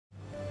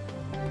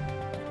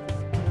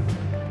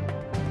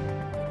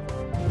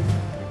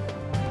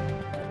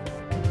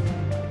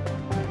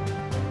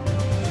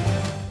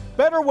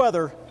Better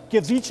weather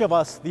gives each of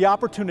us the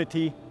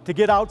opportunity to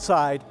get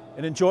outside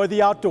and enjoy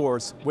the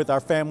outdoors with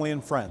our family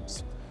and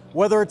friends.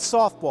 Whether it's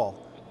softball,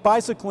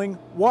 bicycling,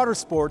 water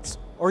sports,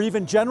 or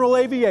even general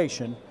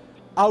aviation,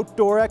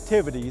 outdoor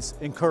activities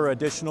incur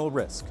additional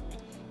risk.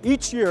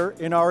 Each year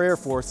in our Air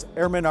Force,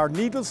 airmen are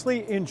needlessly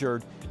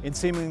injured in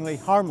seemingly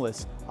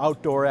harmless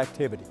outdoor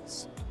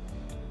activities.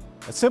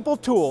 A simple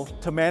tool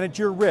to manage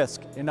your risk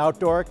in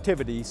outdoor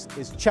activities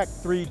is Check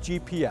 3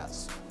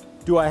 GPS.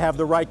 Do I have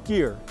the right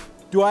gear?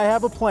 Do I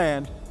have a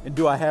plan? And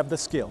do I have the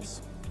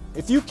skills?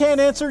 If you can't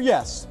answer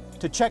yes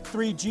to Check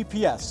 3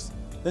 GPS,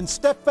 then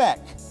step back,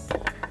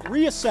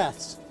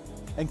 reassess,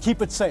 and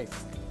keep it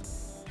safe.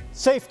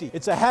 Safety,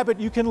 it's a habit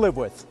you can live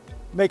with.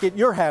 Make it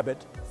your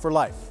habit for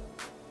life.